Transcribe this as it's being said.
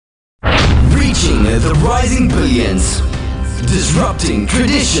Building the rising billions. Disrupting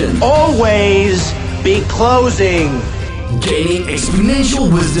tradition. Always be closing. Gaining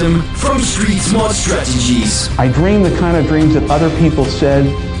exponential wisdom from street smart strategies. I dream the kind of dreams that other people said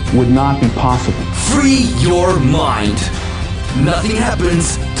would not be possible. Free your mind. Nothing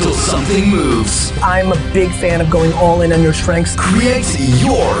happens till something moves. I'm a big fan of going all in on your strengths. Create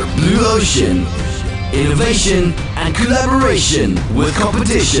your blue ocean. Innovation and collaboration with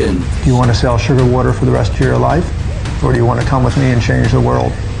competition. Do you want to sell sugar water for the rest of your life? Or do you want to come with me and change the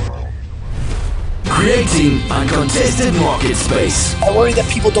world? Creating uncontested market space. I worry that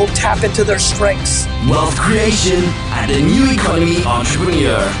people don't tap into their strengths. Wealth creation and a new economy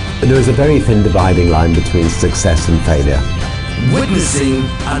entrepreneur. There is a very thin dividing line between success and failure. Witnessing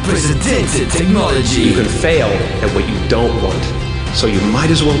unprecedented technology. You can fail at what you don't want, so you might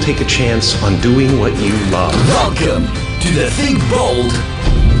as well take a chance on doing what you love. Welcome to the Think Bold,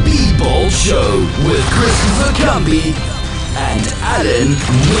 Be Bold Show with Christopher Cumby and Alan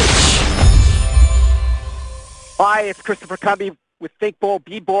Witch. Hi, it's Christopher Cumby with Think Bold,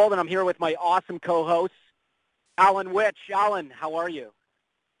 Be Bold, and I'm here with my awesome co-host, Alan Witch. Alan, how are you?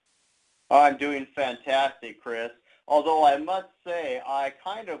 I'm doing fantastic, Chris. Although I must say, I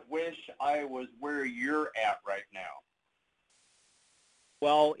kind of wish I was where you're at right now.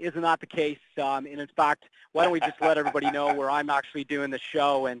 Well, isn't that the case? And in fact, why don't we just let everybody know where I'm actually doing the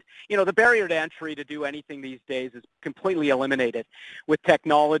show? And, you know, the barrier to entry to do anything these days is completely eliminated with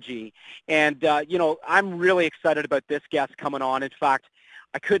technology. And, you know, I'm really excited about this guest coming on. In fact,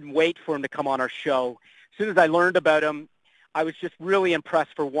 I couldn't wait for him to come on our show. As soon as I learned about him, I was just really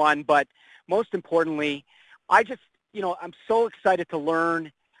impressed for one. But most importantly, I just, you know, I'm so excited to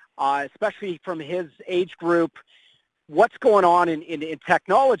learn, especially from his age group, what's going on in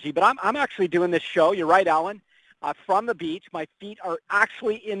technology. But I'm actually doing this show, you're right, Alan, from the beach. My feet are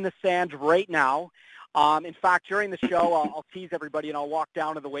actually in the sand right now. In fact, during the show, I'll tease everybody and I'll walk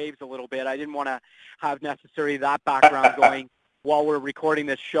down to the waves a little bit. I didn't want to have necessarily that background going while we're recording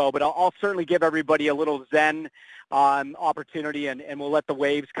this show, but I'll certainly give everybody a little zen opportunity, and we'll let the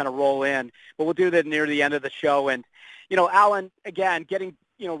waves kind of roll in. But we'll do that near the end of the show. And, you know, Alan, again, getting,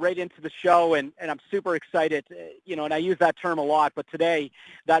 you know, right into the show, and I'm super excited, you know, and I use that term a lot, but today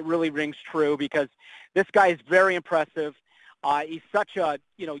that really rings true because this guy is very impressive. He's such a,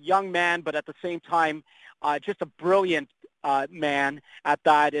 you know, young man, but at the same time, just a brilliant man at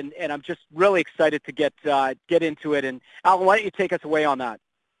that, and I'm just really excited to get into it. And Alan, why don't you take us away on that?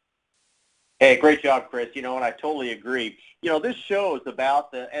 Hey, great job, Chris. You know, and I totally agree. You know, this show is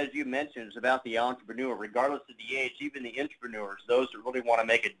about as you mentioned, it's about the entrepreneur, regardless of the age, even the entrepreneurs, those that really want to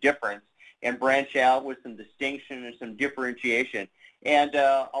make a difference and branch out with some distinction and some differentiation. And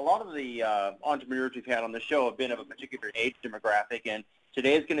a lot of the entrepreneurs we've had on the show have been of a particular age demographic, and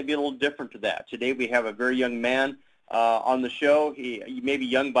today is going to be a little different to that. Today we have a very young man on the show. He may be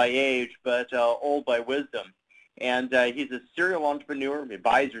young by age, but old by wisdom. And he's a serial entrepreneur,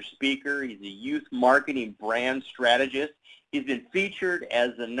 advisor, speaker. He's a youth marketing brand strategist. He's been featured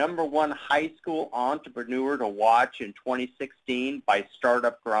as the #1 high school entrepreneur to watch in 2016 by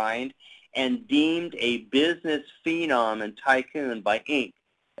Startup Grind, and deemed a business phenom and tycoon by Inc.,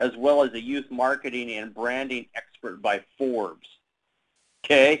 as well as a youth marketing and branding expert by Forbes.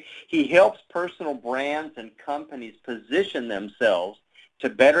 Okay? He helps personal brands and companies position themselves to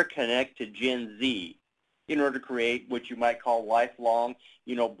better connect to Gen Z in order to create what you might call lifelong,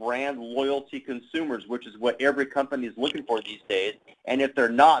 you know, brand loyalty consumers, which is what every company is looking for these days. And if they're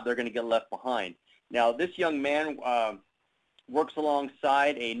not, they're going to get left behind. Now, this young man works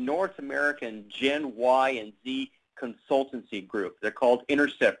alongside a North American Gen Y and Z consultancy group. They're called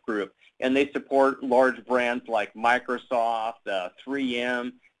Intercept Group, and they support large brands like Microsoft,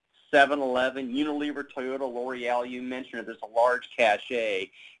 3M, 7-Eleven, Unilever, Toyota, L'Oreal. You mentioned it. There's a large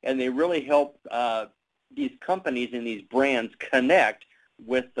cachet, and they really help these companies and these brands connect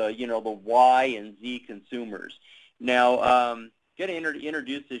with you know, the Y and Z consumers. Now, going to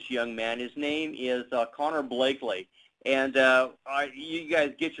introduce this young man. His name is Connor Blakely. And you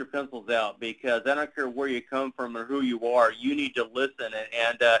guys get your pencils out, because I don't care where you come from or who you are, you need to listen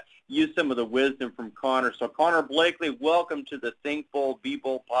and use some of the wisdom from Connor. So Connor Blakely, welcome to the Think Bold, Be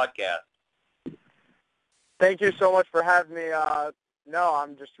Bold podcast. Thank you so much for having me. No,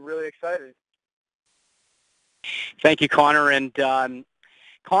 I'm just really excited. Thank you, Connor. And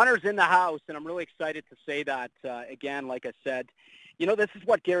Connor's in the house, and I'm really excited to say that, again, like I said. You know, this is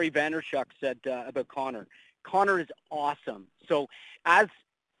what Gary Vaynerchuk said about Connor. Connor is awesome. So as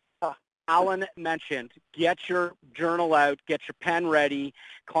Alan mentioned, get your journal out, get your pen ready.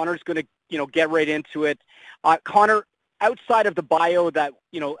 Connor's going to, you know, get right into it. Connor, outside of the bio that,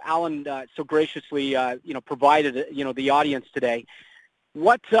 Alan so graciously, provided, the audience today,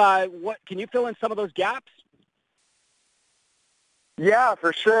 what can you fill in some of those gaps? Yeah,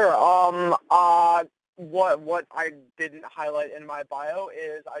 for sure. What I didn't highlight in my bio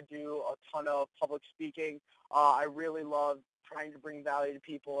is I do a ton of public speaking. I really love trying to bring value to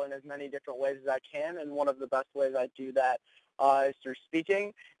people in as many different ways as I can, and one of the best ways I do that is through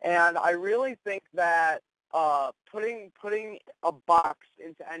speaking. And I really think that putting a box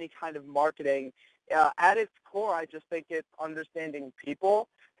into any kind of marketing, at its core, I just think it's understanding people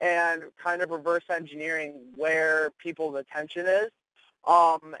and kind of reverse engineering where people's attention is,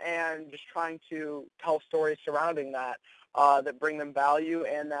 and just trying to tell stories surrounding that that bring them value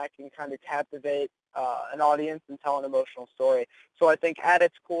and that can kind of captivate an audience and tell an emotional story. So I think at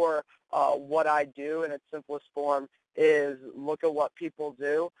its core, what I do in its simplest form is look at what people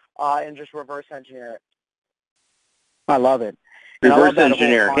do and just reverse engineer it. I love it. Reverse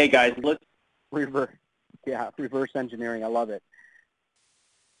engineer. Hey guys, let's reverse engineering. I love it.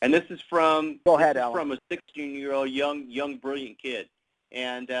 And this is from Go ahead, this is Alan. from a 16-year-old young brilliant kid.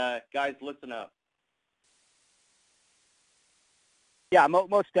 And guys, listen up. Yeah,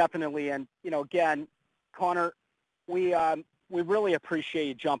 most definitely. And again, Connor, we really appreciate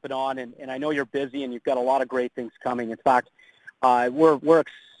you jumping on, and I know you're busy and you've got a lot of great things coming. In fact, we're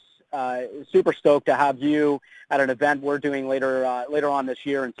super stoked to have you at an event we're doing later on this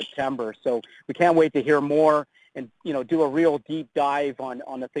year in September. So we can't wait to hear more and do a real deep dive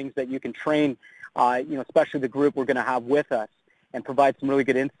on the things that you can train, especially the group we're going to have with us, and provide some really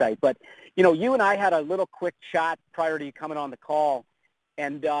good insight. But you and I had a little quick chat prior to you coming on the call,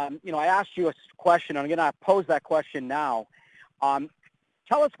 and I asked you a question. I'm going to pose that question now.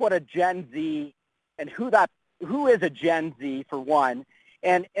 Tell us what a Gen Z and who is a Gen Z for one,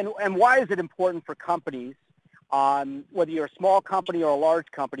 and why is it important for companies, whether you're a small company or a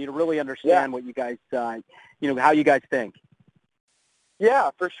large company, to really understand what you guys, how you guys think?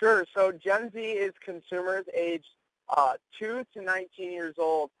 Yeah, for sure. So Gen Z is consumers aged 2 to 19 years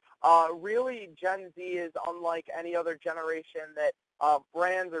old. Really, Gen Z is unlike any other generation that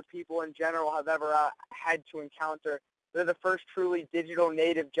brands or people in general have ever had to encounter. They're the first truly digital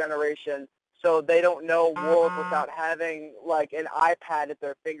native generation, so they don't know world without having like an iPad at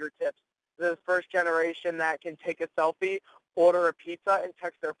their fingertips. They're the first generation that can take a selfie, order a pizza, and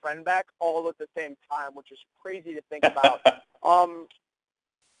text their friend back all at the same time, which is crazy to think about.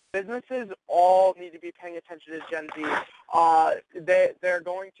 Businesses all need to be paying attention to Gen Z. They're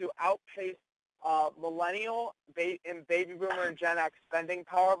going to outpace millennial and baby boomer and Gen X spending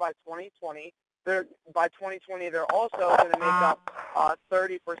power by 2020. By 2020, they're also going to make up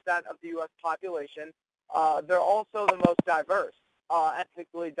 30% of the U.S. population. They're also the most diverse,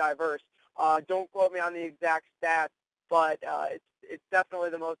 ethnically diverse. Don't quote me on the exact stats, but it's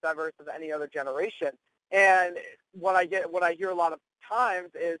definitely the most diverse of any other generation. And what I hear a lot of times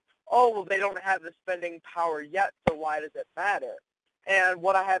is, oh, well, they don't have the spending power yet, so why does it matter? And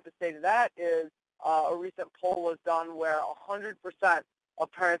what I have to say to that is a recent poll was done where 100%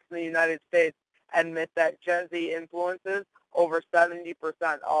 of parents in the United States admit that Gen Z influences over 70%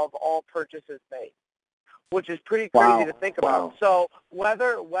 of all purchases made, which is pretty crazy to think about. So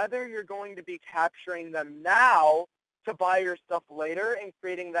whether you're going to be capturing them now to buy your stuff later and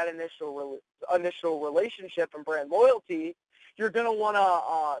creating that initial relationship and brand loyalty, you're going to want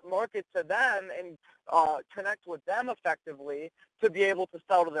to market to them and connect with them effectively to be able to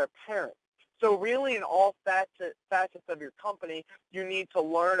sell to their parents. So really, in all facets of your company, you need to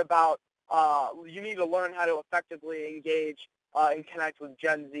learn about you need to learn how to effectively engage and connect with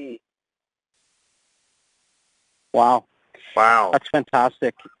Gen Z. Wow. That's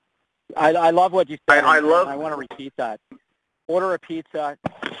fantastic. I love what you said. I want to repeat that. Order a pizza,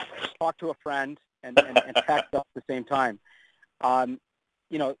 talk to a friend, and text at the same time.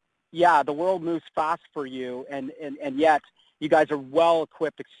 The world moves fast for you, and yet you guys are well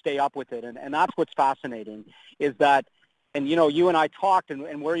equipped to stay up with it. And that's what's fascinating is that, and you and I talked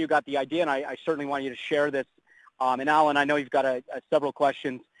and where you got the idea, and I certainly want you to share this. And Alan, I know you've got several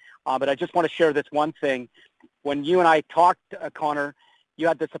questions, but I just want to share this one thing. When you and I talked, Connor, you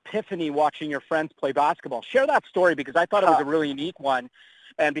had this epiphany watching your friends play basketball. Share that story, because I thought it was a really unique one.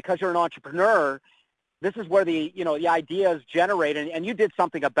 And because you're an entrepreneur, this is where the ideas generate, and you did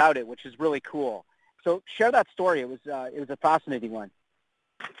something about it, which is really cool. So share that story. It was a fascinating one.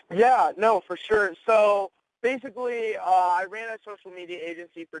 Yeah, no, for sure. So basically, I ran a social media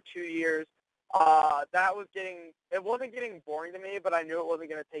agency for 2 years. It wasn't getting boring to me, but I knew it wasn't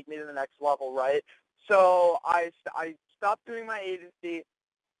going to take me to the next level, right? So I stopped doing my agency,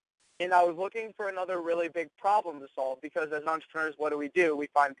 and I was looking for another really big problem to solve because as entrepreneurs, what do? We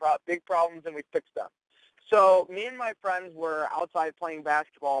find big problems and we fix them. So me and my friends were outside playing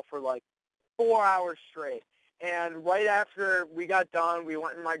basketball for like 4 hours straight. And right after we got done, we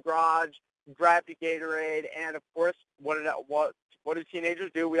went in my garage, grabbed a Gatorade, and of course, what do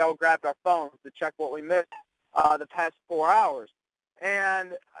teenagers do? We all grabbed our phones to check what we missed the past 4 hours.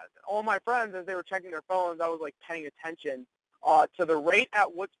 And all my friends, as they were checking their phones, I was like paying attention to the rate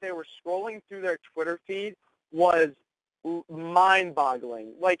at which they were scrolling through their Twitter feed was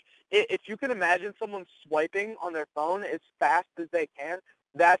mind-boggling. Like, if you can imagine someone swiping on their phone as fast as they can,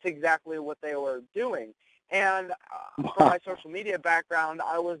 that's exactly what they were doing. And from my social media background,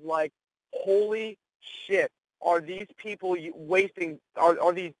 I was like, holy shit, are these people wasting,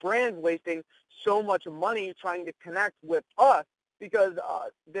 are these brands wasting so much money trying to connect with us because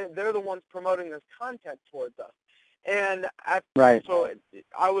they're the ones promoting this content towards us. And so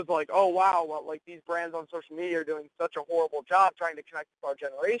I was like, oh, wow, well, like these brands on social media are doing such a horrible job trying to connect with our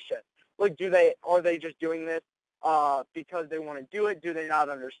generation. Like, are they just doing this because they want to do it? Do they not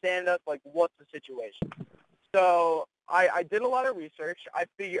understand us? Like, what's the situation? So I did a lot of research.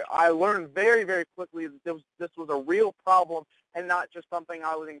 I learned very, very quickly that this was a real problem and not just something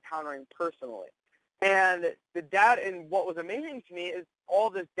I was encountering personally. And the data, and what was amazing to me is all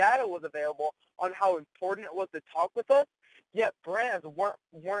this data was available on how important it was to talk with us, yet brands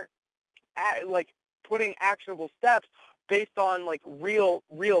weren't putting actionable steps based on like real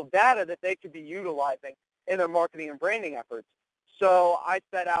data that they could be utilizing in their marketing and branding efforts. So I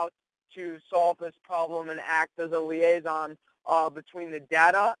set out to solve this problem and act as a liaison between the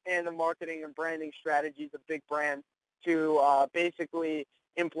data and the marketing and branding strategies of big brands to basically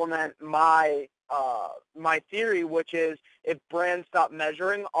implement my theory, which is if brands stop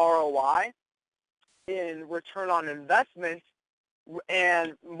measuring ROI in return on investment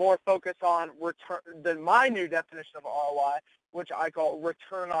and more focus on return than my new definition of ROI, which I call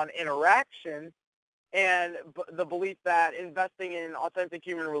return on interaction, and the belief that investing in authentic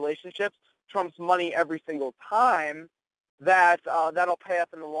human relationships trumps money every single time, that'll pay off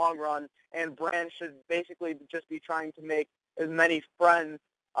in the long run, and brands should basically just be trying to make as many friends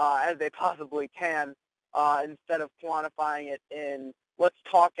as they possibly can instead of quantifying it in let's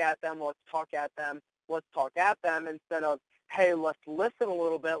talk at them, instead of, hey, let's listen a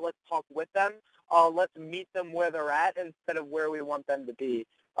little bit, let's talk with them, let's meet them where they're at instead of where we want them to be.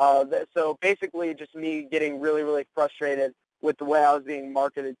 So basically just me getting really, really frustrated with the way I was being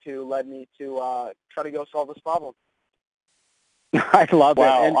marketed to led me to try to go solve this problem. I love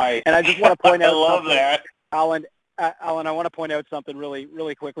it. And I just want to point out I love that. Alan, I want to point out something really,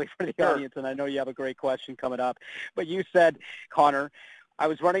 really quickly for the audience, and I know you have a great question coming up. But you said, Connor, I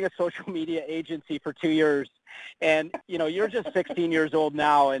was running a social media agency for 2 years, and, you know, you're just 16 years old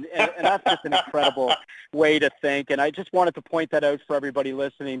now, and that's just an incredible way to think. And I just wanted to point that out for everybody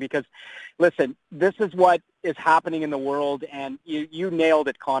listening because, listen, this is what is happening in the world, and you nailed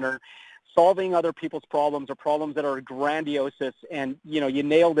it, Connor. Solving other people's problems or problems that are grandiose, and, you know, you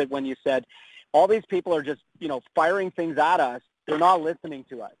nailed it when you said, all these people are just, you know, firing things at us. They're not listening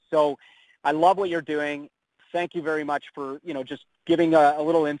to us. So I love what you're doing. Thank you very much for, you know, just giving a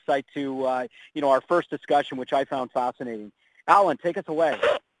little insight to, you know, our first discussion, which I found fascinating. Alan, take us away.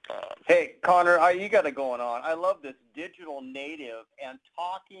 Hey, Connor, you got it going on. I love this digital native and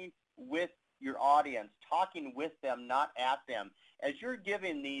talking with your audience, talking with them, not at them. As you're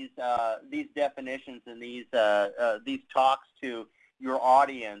giving these definitions and these talks to your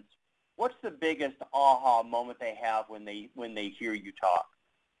audience, what's the biggest aha moment they have when they hear you talk?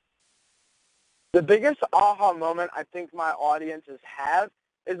 The biggest aha moment I think my audiences have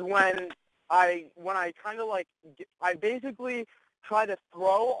is when I kind of like, I basically try to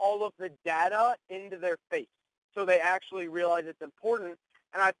throw all of the data into their face so they actually realize it's important.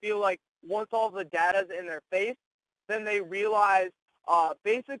 And I feel like once all the data's in their face, then they realize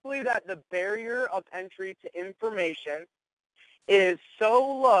basically that the barrier of entry to information is so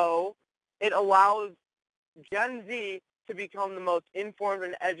low, it allows Gen Z to become the most informed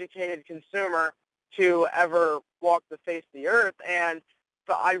and educated consumer to ever walk the face of the earth. And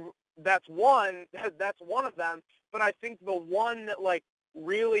that's one of them. But I think the one that like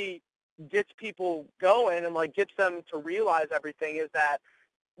really gets people going and like gets them to realize everything is that,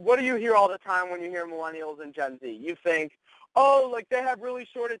 what do you hear all the time when you hear millennials and Gen Z? You think, oh, like they have really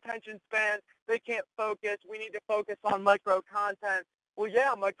short attention spans, they can't focus, we need to focus on micro content. Well,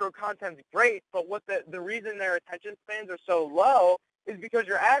 yeah, micro content's great, but what the reason their attention spans are so low is because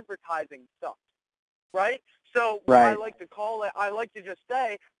your advertising sucks. right? So what I like to call it, I like to just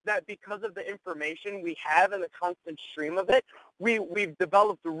say that because of the information we have and the constant stream of it, we've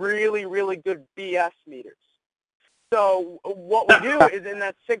developed really, really good BS meters. So what we do is in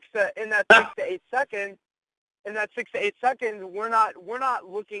that 6 to 8 seconds, we're not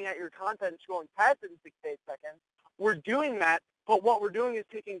looking at your content scrolling past it in 6 to 8 seconds. We're doing that, but what we're doing is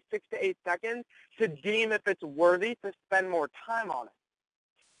taking 6 to 8 seconds to deem if it's worthy to spend more time on it.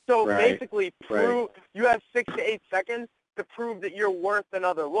 So basically, you have 6 to 8 seconds to prove that you're worth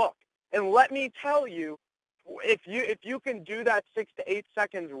another look. And let me tell you, if you can do that 6 to 8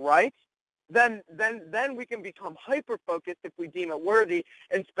 seconds right, then we can become hyper-focused if we deem it worthy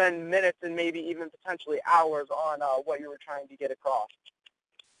and spend minutes and maybe even potentially hours on what you were trying to get across.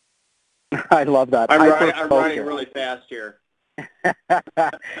 I love that. I'm writing really fast here.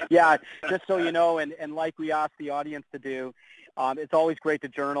 Yeah, just so you know, and like we asked the audience to do, it's always great to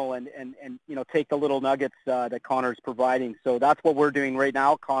journal and take the little nuggets that Connor's providing. So that's what we're doing right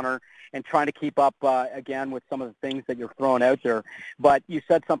now, Connor, and trying to keep up again with some of the things that you're throwing out there. But you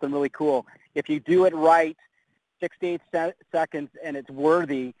said something really cool. If you do it right, 6 to 8 seconds, and it's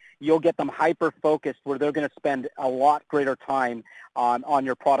worthy, you'll get them hyper-focused where they're going to spend a lot greater time on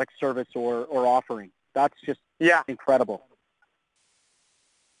your product, service, or offering. That's just incredible.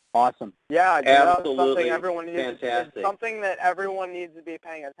 Awesome. Yeah, absolutely. It's something that everyone needs to be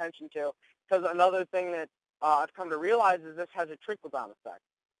paying attention to. Because another thing that I've come to realize is this has a trickle-down effect,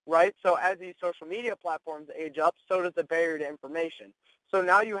 right? So as these social media platforms age up, so does the barrier to information. So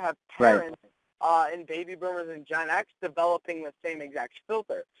now you have parents and baby boomers and Gen X developing the same exact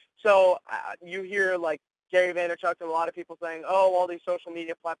filter. So you hear like Gary Vaynerchuk and a lot of people saying, oh, all these social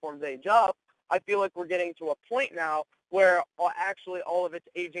media platforms age up. I feel like we're getting to a point now where actually all of it's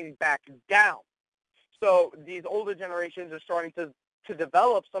aging back down. So these older generations are starting to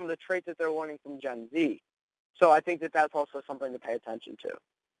develop some of the traits that they're learning from Gen Z. So I think that that's also something to pay attention to.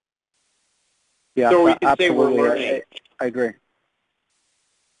 Yeah, so we can absolutely. say we're learning. I agree.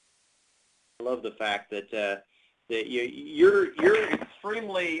 I love the fact that you're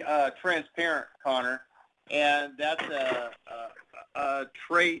extremely transparent, Connor, and that's a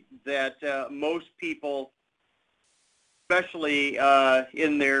trait that most people, especially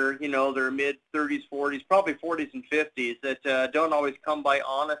in their their mid 30s, 40s, probably 40s and 50s, that don't always come by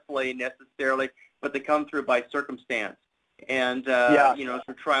honestly necessarily, but they come through by circumstance and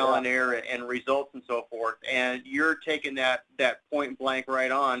through trial and error and results and so forth. And you're taking that point blank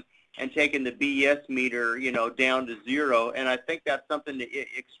right on and taking the BS meter, down to zero. And I think that's something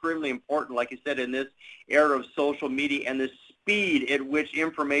extremely important, like you said, in this era of social media and the speed at which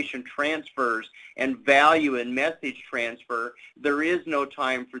information transfers and value and message transfer. There is no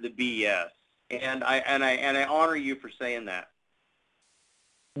time for the BS. And I honor you for saying that.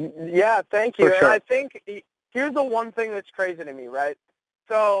 Yeah, thank you. For sure. And I think here's the one thing that's crazy to me, right?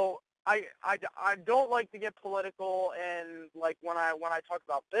 So I don't like to get political and like when I talk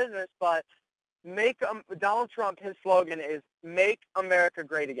about business, but Donald Trump, his slogan is "Make America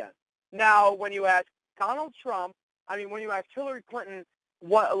Great Again." Now, when you ask Donald Trump, when you ask Hillary Clinton,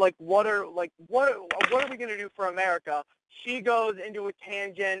 what are we going to do for America? She goes into a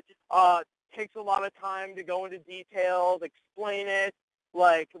tangent, takes a lot of time to go into details, explain it,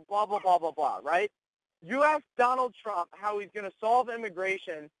 like blah blah blah blah blah, right? You ask Donald Trump how he's going to solve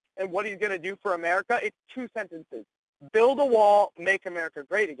immigration and what he's going to do for America, it's 2 sentences. Build a wall, make America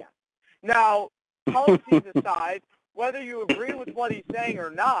great again. Now, policies aside, whether you agree with what he's saying or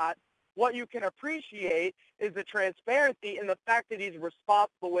not, what you can appreciate is the transparency and the fact that he's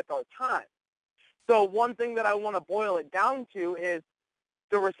responsible with our time. So one thing that I want to boil it down to is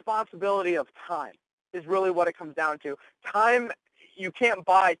the responsibility of time is really what it comes down to. Time, you can't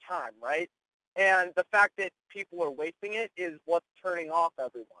buy time, right? And the fact that people are wasting it is what's turning off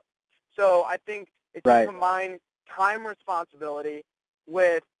everyone. So I think if you combine time responsibility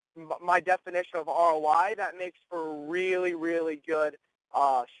with my definition of ROI, that makes for a really, really good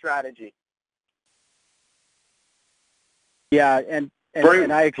strategy. Yeah, and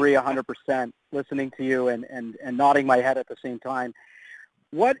I agree 100%, listening to you and nodding my head at the same time.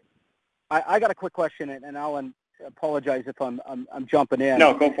 I got a quick question, and Alan, apologize if I'm jumping in.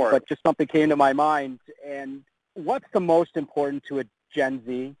 No, go for it. But just something came to my mind. And what's the most important to a Gen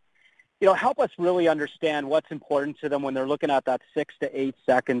Z? Help us really understand what's important to them when they're looking at that 6 to 8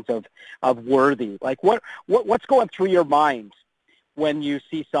 seconds of worthy. Like what's going through your mind when you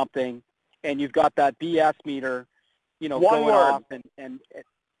see something and you've got that BS meter, going off and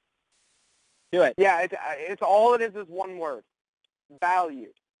do it. Yeah, it's all it is one word: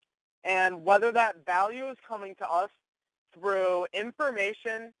 value. And whether that value is coming to us through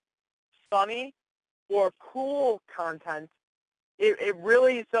information, funny, or cool content, it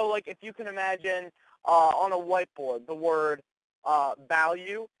really, so like if you can imagine on a whiteboard the word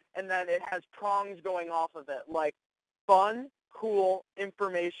value, and then it has prongs going off of it, like fun, cool,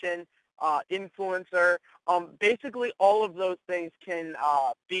 information, influencer. Basically, all of those things can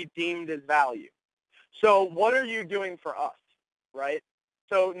be deemed as value. So what are you doing for us, right?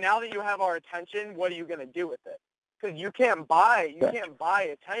 So now that you have our attention, what are you going to do with it? Because you can't buy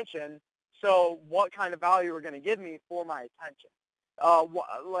attention. So what kind of value are going to give me for my attention?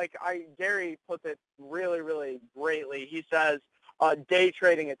 Gary puts it really, really greatly. He says day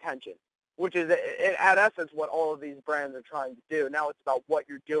trading attention, which is at essence what all of these brands are trying to do. Now it's about what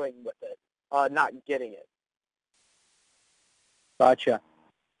you're doing with it, not getting it. Gotcha.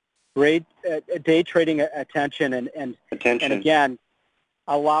 Great day trading attention and again,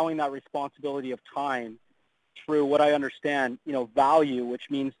 allowing that responsibility of time through what I understand, value, which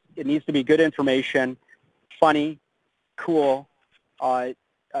means it needs to be good information, funny, cool,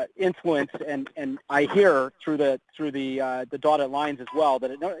 influence, and I hear through the dotted lines as well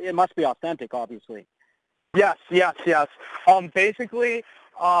that it must be authentic, obviously. Yes. Basically,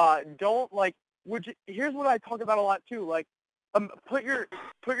 here's what I talk about a lot too. Like, put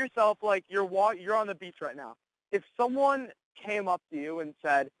yourself like you're on the beach right now. If someone came up to you and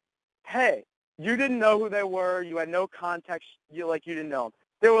said, "Hey," you didn't know who they were, you had no context, you didn't know them.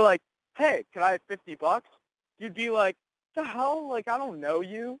 They were like, "Hey, can I have $50?" You'd be like, "The hell? Like, I don't know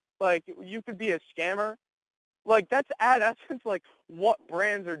you. Like, you could be a scammer." Like, that's at essence like what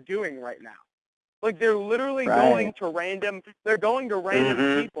brands are doing right now. Like, they're literally going to random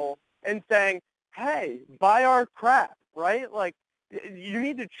people and saying, "Hey, buy our crap," right? Like, you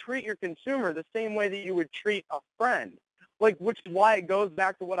need to treat your consumer the same way that you would treat a friend. Like, which is why it goes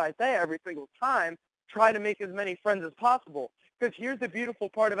back to what I say every single time, try to make as many friends as possible. Because here's the beautiful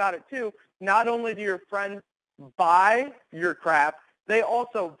part about it too, not only do your friends buy your crap, they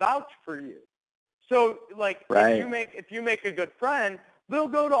also vouch for you. So like if you make a good friend, they'll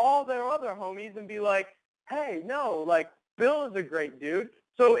go to all their other homies and be like, "Hey, no, like Bill is a great dude."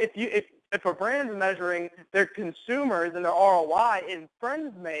 So if a brand's measuring their consumers and their ROI in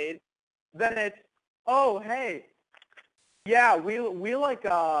friends made, then it's, "Oh, hey, yeah, we like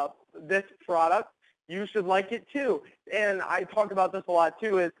this product. You should like it too." And I talk about this a lot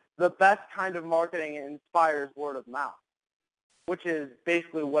too, is the best kind of marketing inspires word of mouth, which is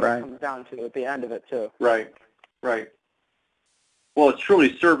basically what it comes down to at the end of it too. Right. Well, it's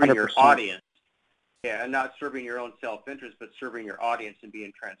truly serving 100%. your audience. Yeah, and not serving your own self-interest, but serving your audience and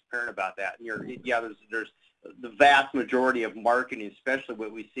being transparent about that. And there's the vast majority of marketing, especially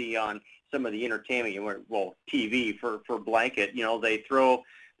what we see on some of the entertainment, TV for blanket.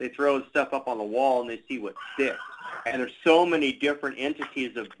 They throw stuff up on the wall and they see what sticks. And there's so many different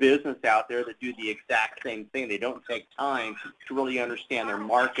entities of business out there that do the exact same thing. They don't take time to really understand their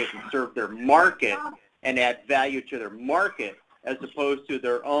market and serve their market and add value to their market as opposed to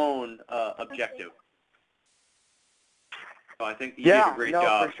their own objective. So I think you did a great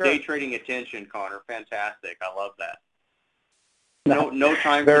job. For sure. Day trading attention, Connor. Fantastic. I love that. No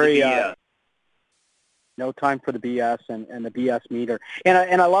time for the BS. No time for the BS and the BS meter.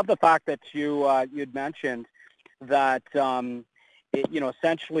 And I love the fact that you'd mentioned that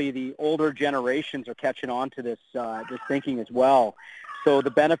essentially the older generations are catching on to this thinking as well. So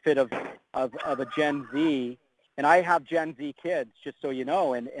the benefit of a Gen Z, and I have Gen Z kids, just so you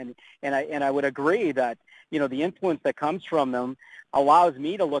know, and I would agree that the influence that comes from them allows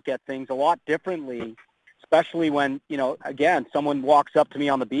me to look at things a lot differently, especially when again someone walks up to me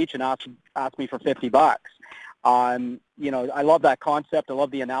on the beach and asks me for $50. I love that concept. I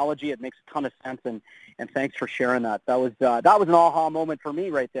love the analogy. It makes a ton of sense, and thanks for sharing that. That was an aha moment for me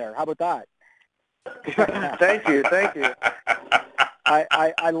right there. How about that? Thank you.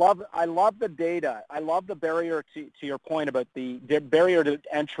 I love the data. I love the barrier to your point about the barrier to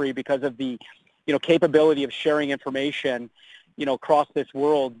entry because of the capability of sharing information across this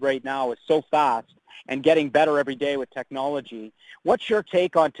world right now is so fast and getting better every day with technology. What's your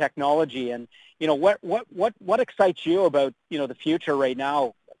take on technology, and what excites you about the future right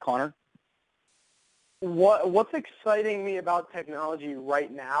now, Connor? What's exciting me about technology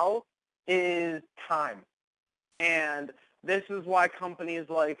right now is time. And this is why companies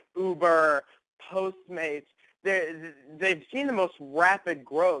like Uber, Postmates, they've seen the most rapid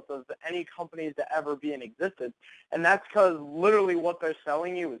growth of any companies to ever be in existence. And that's because literally what they're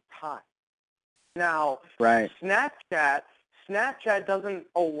selling you is time. Now, Snapchat doesn't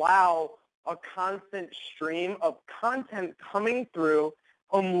allow a constant stream of content coming through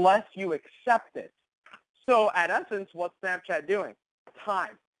unless you accept it. So at essence, what's Snapchat doing?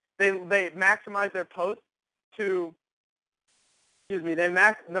 Time. they maximize their posts to, the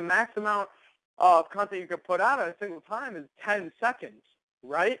max amount of content you can put out at a single time is 10 seconds,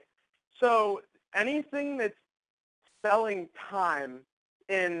 right? So anything that's selling time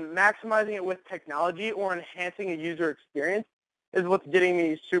in maximizing it with technology or enhancing a user experience is what's getting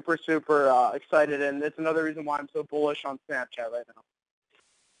me super, super excited, and it's another reason why I'm so bullish on Snapchat right now.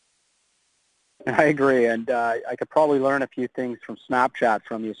 I agree, and I could probably learn a few things from Snapchat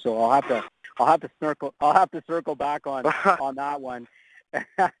from you. So I'll have to circle back on that one.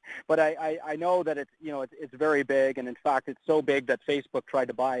 But I know that it's very big, and in fact it's so big that Facebook tried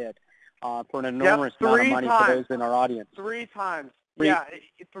to buy it for an enormous amount of money for those in our audience. Three times.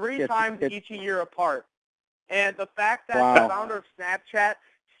 Three times each a year apart. And the fact that the founder of Snapchat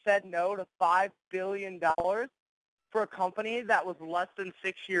said no to $5 billion for a company that was less than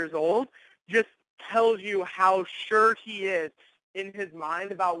 6 years old just tells you how sure he is in his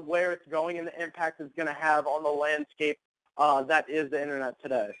mind about where it's going and the impact it's going to have on the landscape that is the internet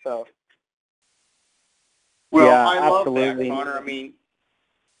today. So, well, yeah, I love absolutely. that, Connor. I mean,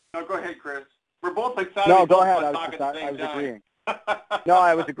 no, go ahead, Chris. We're both excited. No, go ahead. I was agreeing. No,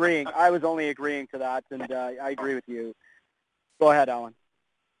 I was agreeing. I was only agreeing to that, and I agree with you. Go ahead, Alan.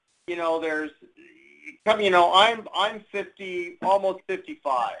 I'm 50, almost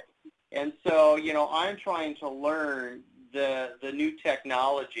 55, and so I'm trying to learn the new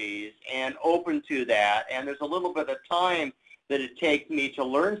technologies and open to that. And there's a little bit of time that it takes me to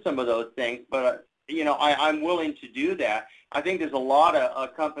learn some of those things, but I'm willing to do that. I think there's a lot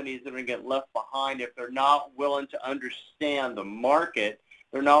of companies that are going to get left behind if they're not willing to understand the market.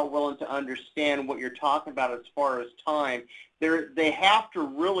 They're not willing to understand what you're talking about as far as time. They have to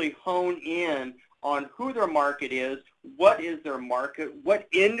really hone in on who their market is, what is their market, what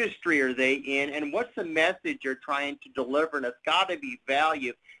industry are they in, and what's the message you're trying to deliver, and it's got to be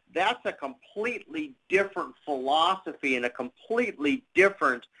value. That's a completely different philosophy and a completely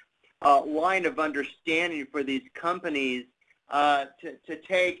different line of understanding for these companies to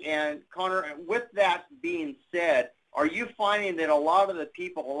take. And Connor, with that being said, are you finding that a lot of the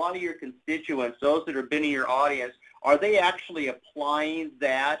people, a lot of your constituents, those that have been in your audience, are they actually applying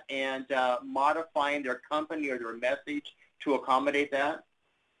that and modifying their company or their message to accommodate that?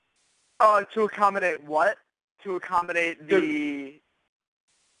 To accommodate what? To accommodate the...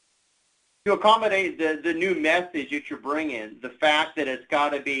 To accommodate the new message that you're bringing, the fact that it's got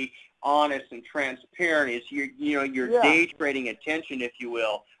to be honest and transparent, is you're day trading attention, if you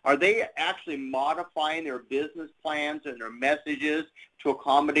will. Are they actually modifying their business plans and their messages to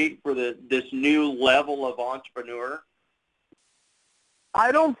accommodate for this new level of entrepreneur?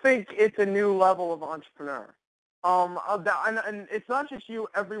 I don't think it's a new level of entrepreneur. And it's not just you.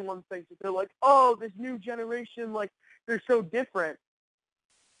 Everyone thinks that they're like, oh, this new generation, like, they're so different.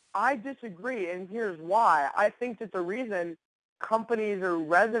 I disagree, and here's why. I think that the reason companies are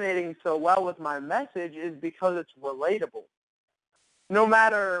resonating so well with my message is because it's relatable. No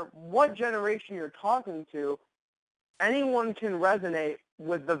matter what generation you're talking to, anyone can resonate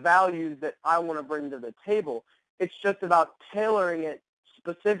with the values that I want to bring to the table. It's just about tailoring it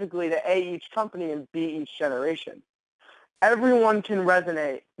specifically to A, each company, and B, each generation. Everyone can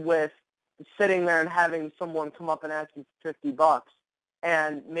resonate with sitting there and having someone come up and ask you for $50.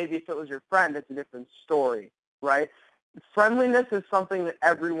 And maybe if it was your friend, it's a different story, right? Friendliness is something that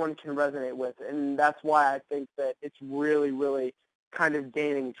everyone can resonate with, and that's why I think that it's really, really kind of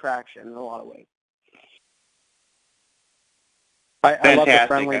gaining traction in a lot of ways. I love the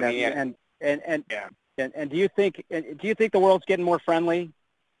friendliness, and do you think the world's getting more friendly,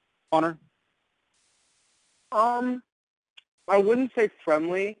 Connor? I wouldn't say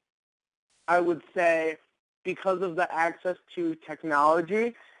friendly. I would say because of the access to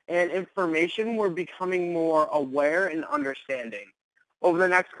technology and information, we're becoming more aware and understanding. Over the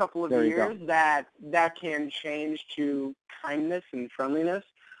next couple of years, that can change to kindness and friendliness.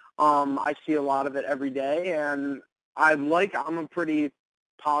 I see a lot of it every day, and I'm a pretty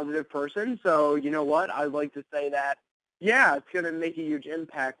positive person, so you know what? I'd like to say that, yeah, it's going to make a huge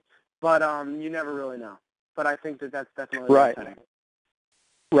impact, but you never really know. But I think that that's definitely right. Happening.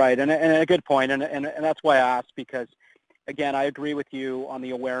 Right, and a good point, and that's why I asked, because, again, I agree with you on the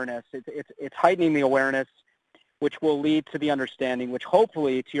awareness. It's heightening the awareness, which will lead to the understanding, which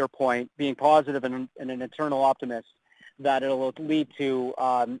hopefully, to your point, being positive and an eternal optimist, that it'll lead to,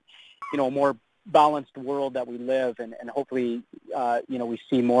 a more balanced world that we live, and hopefully, we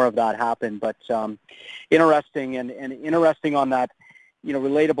see more of that happen. But interesting on that,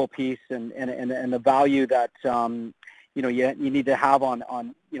 relatable piece and the value that, you need to have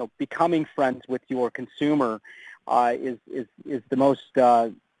on becoming friends with your consumer is the most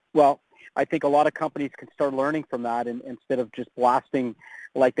Well, I think a lot of companies can start learning from that, and instead of just blasting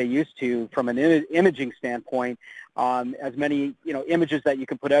like they used to from an imaging standpoint, as many images that you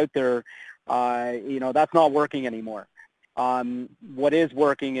can put out there, that's not working anymore. What is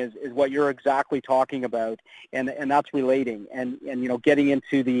working is what you're exactly talking about, and that's relating and getting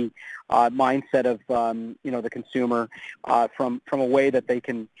into the mindset of the consumer from a way that they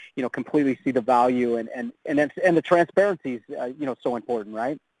can completely see the value and the transparency is so important,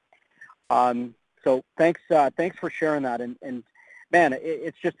 right? So thanks for sharing that, and man,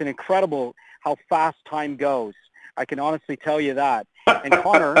 it's just an incredible how fast time goes. I can honestly tell you that. And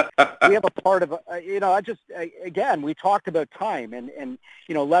Connor, we have a part of, again, we talked about time and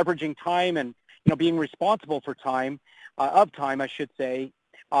leveraging time and, being responsible for time, of time, I should say.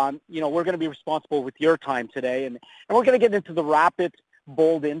 We're going to be responsible with your time today, and we're going to get into the rapid,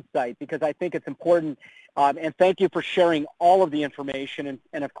 bold insight because I think it's important. And thank you for sharing all of the information.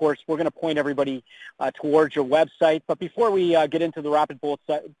 And of course, we're going to point everybody towards your website. But before we get into the rapid, bold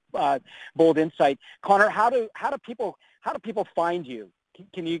insight, Connor, how do people find you?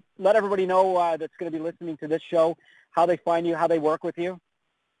 Can you let everybody know that's going to be listening to this show how they find you, how they work with you?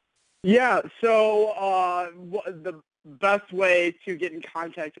 Yeah, so the best way to get in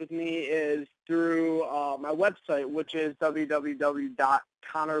contact with me is through my website, which is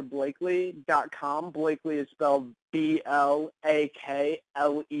www.connorblakely.com. Blakely is spelled B-L-A-K-L-E-Y.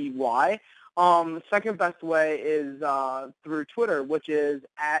 The second best way is through Twitter, which is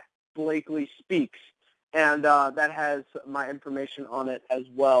 @BlakelySpeaks. And that has my information on it as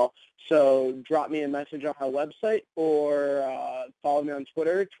well. So drop me a message on my website or follow me on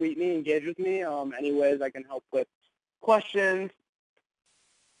Twitter, tweet me, engage with me. Any ways I can help with questions,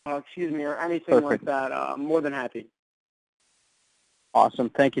 or anything Perfect. like that. I'm more than happy. Awesome.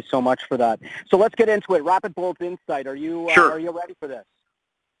 Thank you so much for that. So let's get into it. Rapid Bold Insight. Are you Sure. Are you ready for this?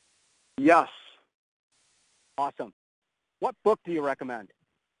 Yes. Awesome. What book do you recommend?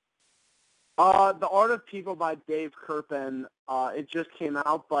 The Art of People by Dave Kerpen. It just came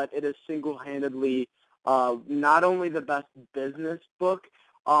out, but it is single-handedly not only the best business book,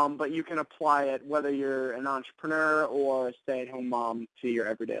 but you can apply it whether you're an entrepreneur or a stay-at-home mom to your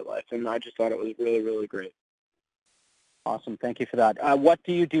everyday life. And I just thought it was really, really great. Awesome. Thank you for that. What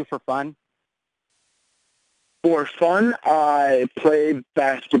do you do for fun? For fun, I play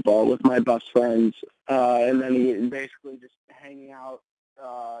basketball with my best friends, and then basically just hanging out,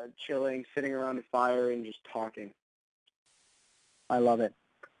 chilling, sitting around a fire, and just talking. I love it.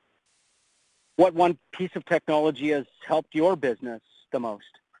 What one piece of technology has helped your business the most?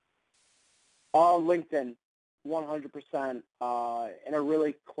 LinkedIn, 100%. In a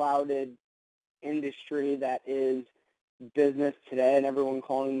really clouded industry that is business today and everyone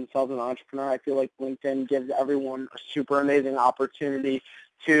calling themselves an entrepreneur, I feel like LinkedIn gives everyone a super amazing opportunity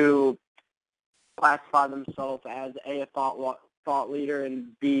to classify themselves as a thought leader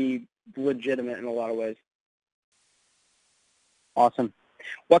and be legitimate in a lot of ways. Awesome.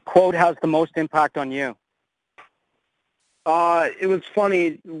 What quote has the most impact on you? It was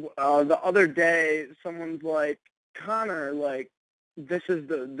funny. The other day, someone's like, Connor, this is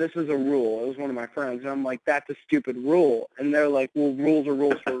a rule. It was one of my friends, and I'm like, that's a stupid rule. And they're like, well, rules are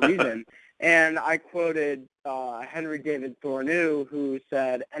rules for a reason. And I quoted Henry David Thoreau, who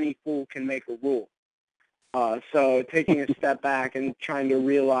said, any fool can make a rule. So taking a step back and trying to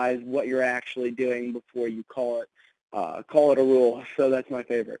realize what you're actually doing before you call it a rule. So that's my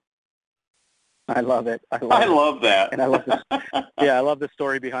favorite. I love it. I love that. And I love this. Yeah, I love the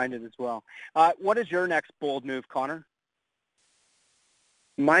story behind it as well. What is your next bold move, Connor?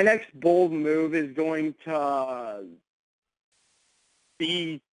 My next bold move is going to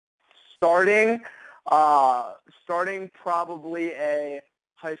be starting probably a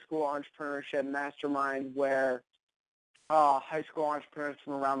high school entrepreneurship mastermind where high school entrepreneurs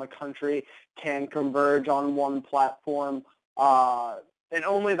from around the country can converge on one platform, and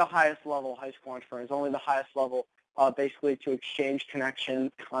only the highest level high school entrepreneurs, only the highest level, basically to exchange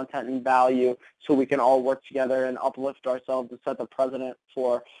connections, content, and value so we can all work together and uplift ourselves and set the precedent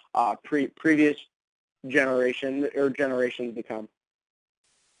for previous generations to come.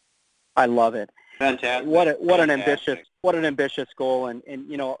 I love it. Fantastic. What an ambitious goal, and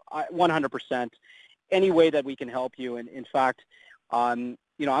 100%. Any way that we can help you, and in fact, I'm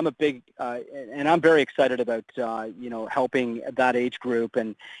a big, and I'm very excited about, helping that age group.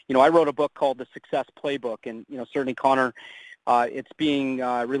 And, I wrote a book called The Success Playbook, and, certainly, Connor, it's being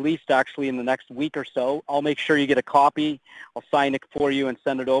released actually in the next week or so. I'll make sure you get a copy. I'll sign it for you and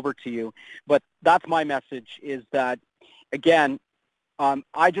send it over to you. But that's my message is that, again,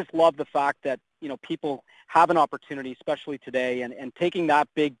 I just love the fact that people have an opportunity, especially today, and taking that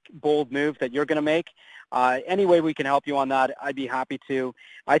big, bold move that you're going to make. Any way we can help you on that, I'd be happy to.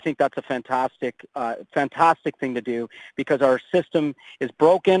 I think that's a fantastic thing to do, because our system is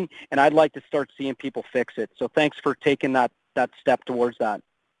broken, and I'd like to start seeing people fix it. So thanks for taking that step towards that.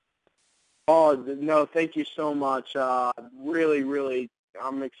 Oh, no, thank you so much. Really, really,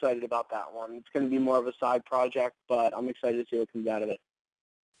 I'm excited about that one. It's going to be more of a side project, but I'm excited to see what comes out of it.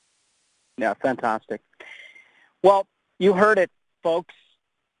 Yeah, fantastic. Well, you heard it, folks.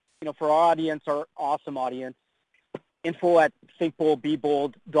 For our audience, our awesome audience,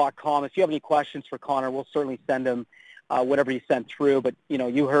 info@thinkboldbebold.com. If you have any questions for Connor, we'll certainly send him whatever he sent through. But,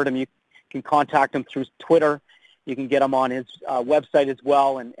 you heard him. You can contact him through Twitter. You can get him on his website as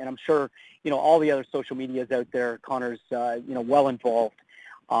well. And I'm sure, all the other social medias out there, Connor's, well involved.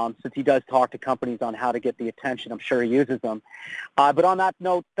 Since he does talk to companies on how to get the attention, I'm sure he uses them. But on that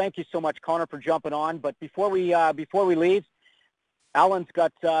note, thank you so much, Connor, for jumping on. But before we leave, Alan's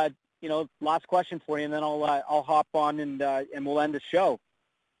got last question for you, and then I'll hop on and we'll end the show.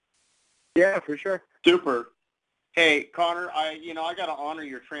 Yeah, for sure. Super. Hey, Connor, I got to honor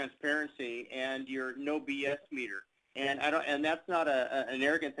your transparency and your no BS meter. And that's not an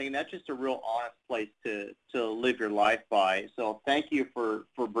arrogant thing. That's just a real honest place to live your life by. So thank you for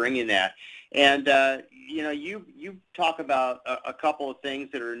bringing that. And you talk about a couple of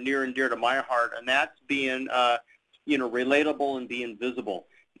things that are near and dear to my heart, and that's being relatable and being visible.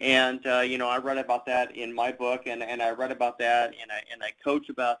 And I read about that in my book, and I read about that, and I coach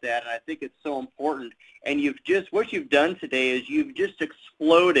about that, and I think it's so important. And what you've done today is you've just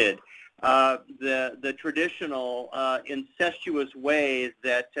exploded the traditional incestuous ways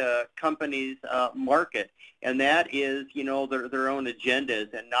that companies market, and that is their own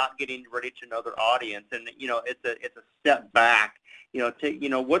agendas and not getting ready to know their audience. And it's a step back.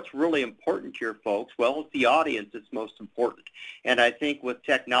 What's really important here, folks? Well, it's the audience that's most important. And I think with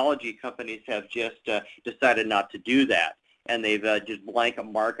technology, companies have just decided not to do that. And they've just blanket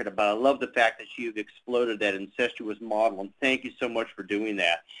marketed. But I love the fact that you've exploded that incestuous model, and thank you so much for doing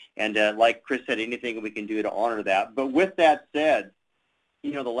that. And like Chris said, anything we can do to honor that. But with that said,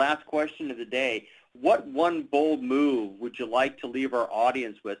 the last question of the day, what one bold move would you like to leave our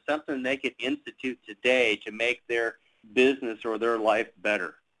audience with, something they could institute today to make their business or their life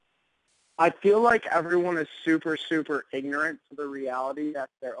better? I feel like everyone is super, super ignorant to the reality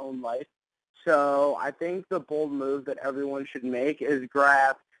that's their own life. So I think the bold move that everyone should make is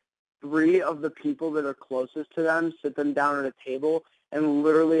grab 3 of the people that are closest to them, sit them down at a table, and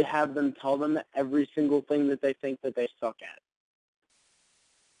literally have them tell them every single thing that they think that they suck at.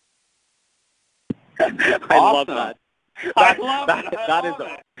 I love that.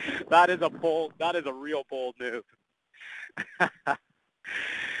 That is a real bold move.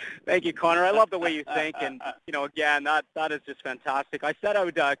 Thank you, Connor. I love the way you think, and again, that is just fantastic. I said I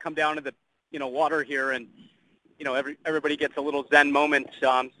would come down to the water here, and everybody gets a little Zen moment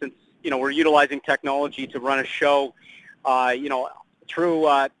since we're utilizing technology to run a show through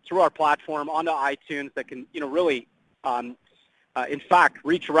our platform onto iTunes that can really in fact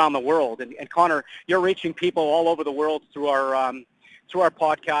reach around the world. And Connor, you're reaching people all over the world through our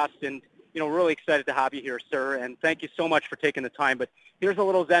podcast, and really excited to have you here, sir, and thank you so much for taking the time. But here's a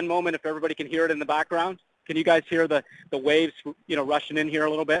little Zen moment, if everybody can hear it in the background. Can you guys hear the waves rushing in here a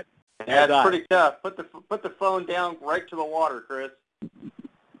little bit? Yeah, it's pretty tough. Put the phone down right to the water, Chris.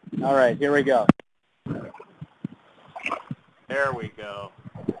 All right, here we go. There we go.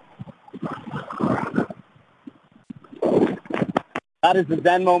 That is the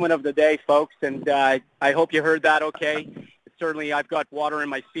Zen moment of the day, folks, and I hope you heard that okay. Certainly, I've got water in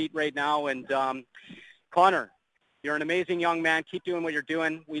my feet right now, and Connor, you're an amazing young man. Keep doing what you're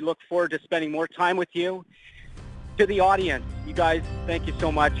doing. We look forward to spending more time with you. To the audience, you guys, thank you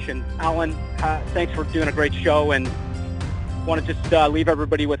so much. And Alan, thanks for doing a great show. And want to just leave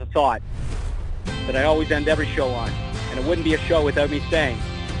everybody with a thought that I always end every show on. And it wouldn't be a show without me saying,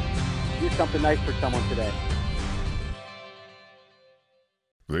 do something nice for someone today.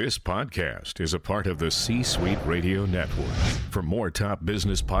 This podcast is a part of the C-Suite Radio Network. For more top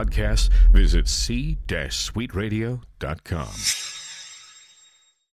business podcasts, visit c-suiteradio.com.